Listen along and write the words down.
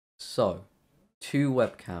So, two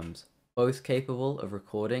webcams, both capable of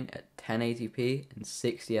recording at 1080p and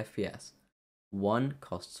 60 FPS. One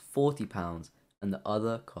costs £40 and the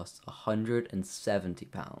other costs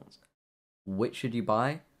 £170. Which should you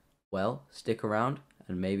buy? Well, stick around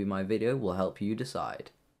and maybe my video will help you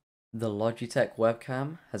decide. The Logitech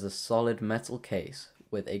webcam has a solid metal case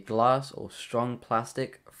with a glass or strong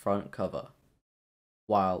plastic front cover,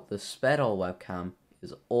 while the Spedal webcam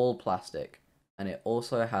is all plastic, and it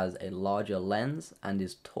also has a larger lens and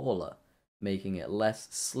is taller, making it less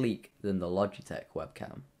sleek than the Logitech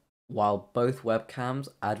webcam. While both webcams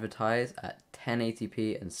advertise at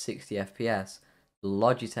 1080p and 60 FPS, the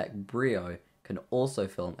Logitech Brio can also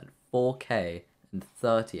film at 4K and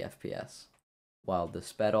 30 FPS, while the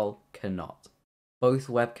Spedal cannot. Both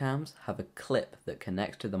webcams have a clip that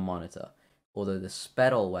connects to the monitor, although the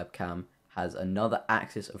Spedal webcam has another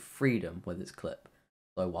axis of freedom with its clip.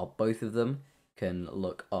 So while both of them can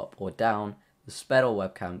look up or down, the Spedal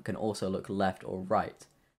webcam can also look left or right.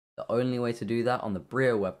 The only way to do that on the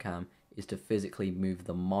Brio webcam is to physically move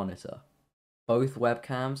the monitor. Both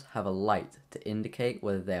webcams have a light to indicate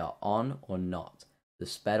whether they are on or not. The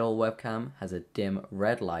Spedal webcam has a dim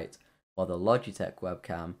red light, while the Logitech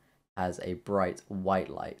webcam has a bright white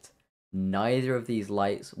light. Neither of these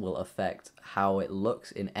lights will affect how it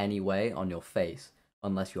looks in any way on your face,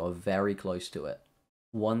 unless you are very close to it.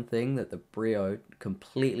 One thing that the Brio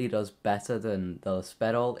completely does better than the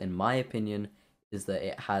Spedal, in my opinion, is that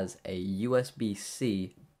it has a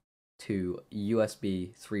USB-C to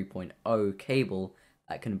USB 3.0 cable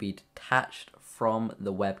that can be detached from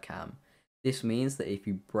the webcam. This means that if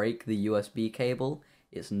you break the USB cable,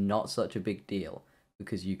 it's not such a big deal,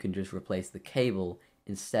 because you can just replace the cable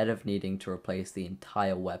instead of needing to replace the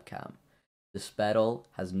entire webcam. The Spedal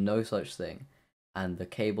has no such thing, and the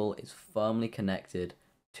cable is firmly connected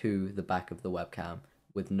to the back of the webcam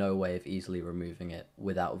with no way of easily removing it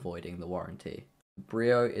without voiding the warranty.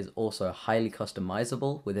 Brio is also highly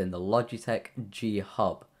customizable within the Logitech G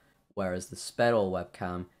Hub, whereas the Spedal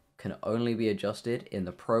webcam can only be adjusted in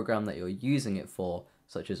the program that you're using it for,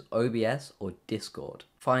 such as OBS or Discord.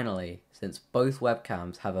 Finally, since both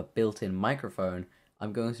webcams have a built-in microphone,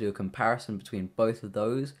 I'm going to do a comparison between both of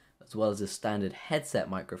those, as well as a standard headset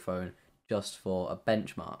microphone, just for a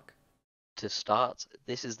benchmark. To start,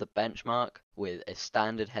 this is the benchmark with a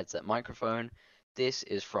standard headset microphone. This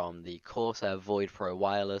is from the Corsair Void Pro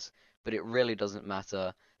Wireless, but it really doesn't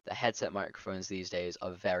matter. The headset microphones these days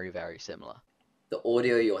are very, very similar. The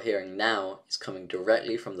audio you're hearing now is coming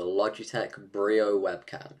directly from the Logitech Brio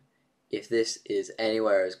webcam. If this is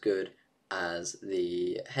anywhere as good as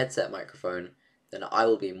the headset microphone, then I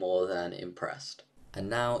will be more than impressed. And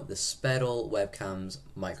now the Spedal webcam's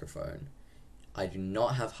microphone. I do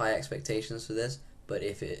not have high expectations for this, but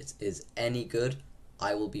if it is any good,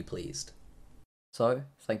 I will be pleased. So,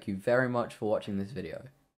 thank you very much for watching this video.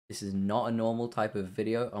 This is not a normal type of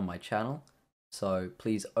video on my channel, so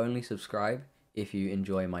please only subscribe if you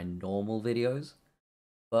enjoy my normal videos,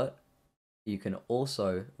 but you can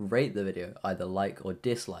also rate the video, either like or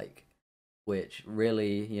dislike, which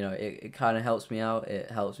really, it kind of helps me out.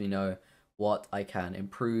 It helps me know what I can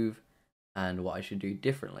improve and what I should do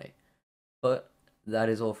differently. But that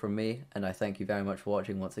is all from me, and I thank you very much for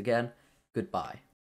watching once again. Goodbye.